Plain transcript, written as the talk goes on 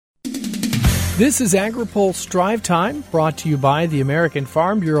This is AgriPulse Drive Time, brought to you by the American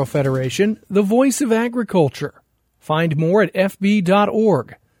Farm Bureau Federation, the voice of agriculture. Find more at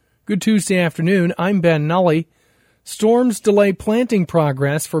fb.org. Good Tuesday afternoon. I'm Ben Nulley. Storms delay planting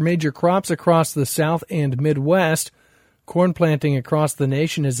progress for major crops across the South and Midwest. Corn planting across the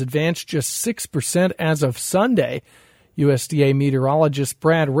nation has advanced just 6% as of Sunday. USDA meteorologist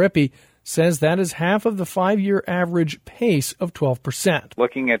Brad Rippey says that is half of the 5-year average pace of 12%.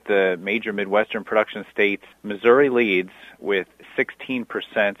 Looking at the major Midwestern production states, Missouri leads with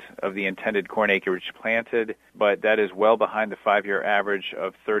 16% of the intended corn acreage planted, but that is well behind the 5-year average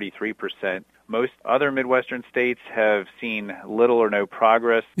of 33%. Most other Midwestern states have seen little or no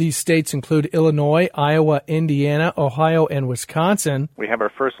progress. These states include Illinois, Iowa, Indiana, Ohio, and Wisconsin. We have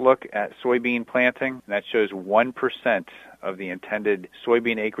our first look at soybean planting. That shows 1% of the intended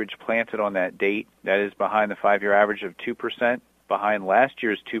soybean acreage planted on that date. That is behind the 5-year average of 2%, behind last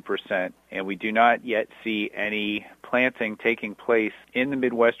year's 2%, and we do not yet see any planting taking place in the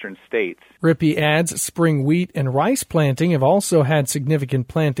Midwestern states. Rippey adds spring wheat and rice planting have also had significant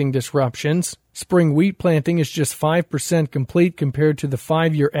planting disruptions. Spring wheat planting is just 5% complete compared to the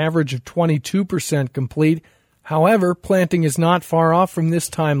 5-year average of 22% complete. However, planting is not far off from this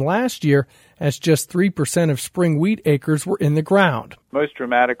time last year, as just 3% of spring wheat acres were in the ground. Most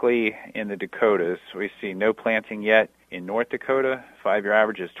dramatically in the Dakotas, we see no planting yet. In North Dakota, 5-year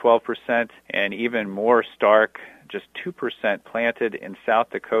average is 12%, and even more stark, just 2% planted in South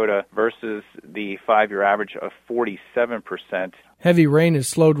Dakota versus the 5-year average of 47%. Heavy rain has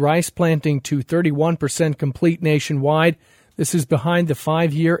slowed rice planting to 31% complete nationwide. This is behind the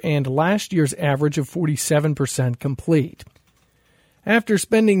 5-year and last year's average of 47% complete. After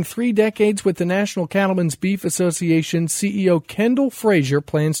spending 3 decades with the National Cattlemen's Beef Association, CEO Kendall Frazier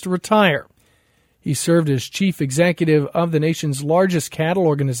plans to retire. He served as chief executive of the nation's largest cattle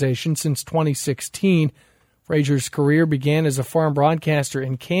organization since 2016. Frazier's career began as a farm broadcaster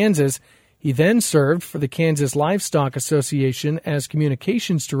in Kansas. He then served for the Kansas Livestock Association as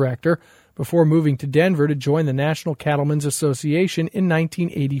communications director before moving to Denver to join the National Cattlemen's Association in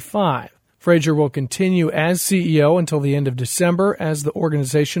 1985. Frazier will continue as CEO until the end of December as the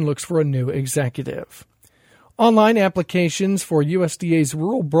organization looks for a new executive. Online applications for USDA's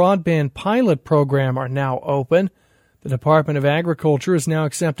Rural Broadband Pilot Program are now open. The Department of Agriculture is now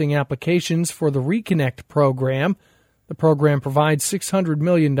accepting applications for the Reconnect program. The program provides $600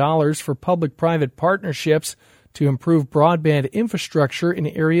 million for public-private partnerships to improve broadband infrastructure in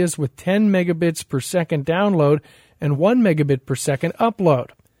areas with 10 megabits per second download and 1 megabit per second upload.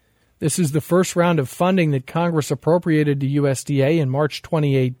 This is the first round of funding that Congress appropriated to USDA in March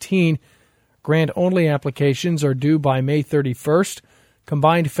 2018. Grant-only applications are due by May 31st.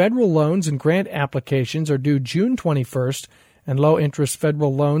 Combined federal loans and grant applications are due June 21st, and low-interest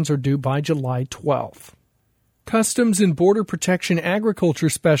federal loans are due by July 12th. Customs and Border Protection agriculture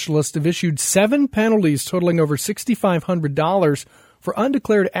specialists have issued 7 penalties totaling over $6,500 for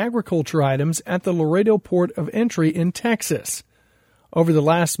undeclared agriculture items at the Laredo Port of Entry in Texas. Over the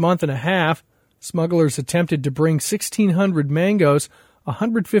last month and a half, smugglers attempted to bring 1,600 mangoes,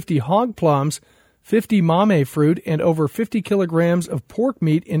 150 hog plums, 50 mame fruit, and over 50 kilograms of pork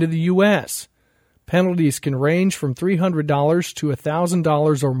meat into the U.S. Penalties can range from $300 to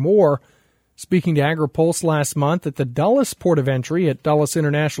 $1,000 or more. Speaking to AgriPulse last month at the Dulles Port of Entry at Dulles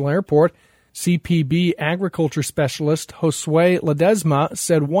International Airport, CPB agriculture specialist Josue Ledesma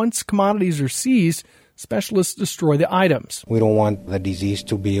said once commodities are seized, specialists destroy the items. We don't want the disease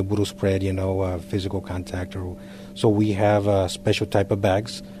to be able to spread, physical contact. So we have a special type of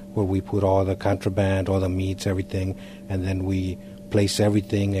bags where we put all the contraband, all the meats, everything, and then we place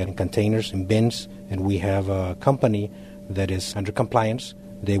everything in containers, in bins, and we have a company that is under compliance.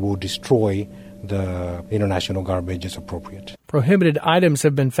 They will destroy the international garbage as appropriate. Prohibited items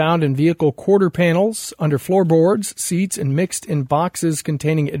have been found in vehicle quarter panels, under floorboards, seats, and mixed in boxes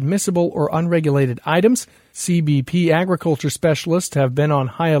containing admissible or unregulated items. CBP agriculture specialists have been on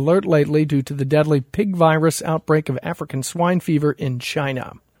high alert lately due to the deadly pig virus outbreak of African swine fever in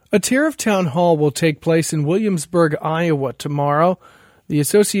China. A tariff town hall will take place in Williamsburg, Iowa tomorrow. The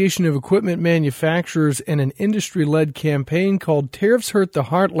Association of Equipment Manufacturers and an industry-led campaign called Tariffs Hurt the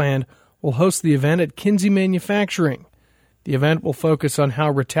Heartland will host the event at Kinsey Manufacturing. The event will focus on how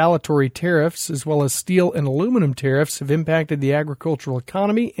retaliatory tariffs, as well as steel and aluminum tariffs, have impacted the agricultural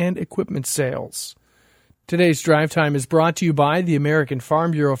economy and equipment sales. Today's Drive Time is brought to you by the American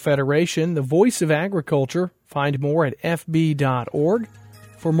Farm Bureau Federation, the voice of agriculture. Find more at fb.org.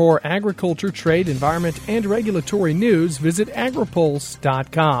 For more agriculture, trade, environment, and regulatory news, visit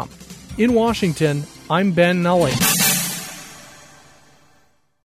agripulse.com. In Washington, I'm Ben Nulley.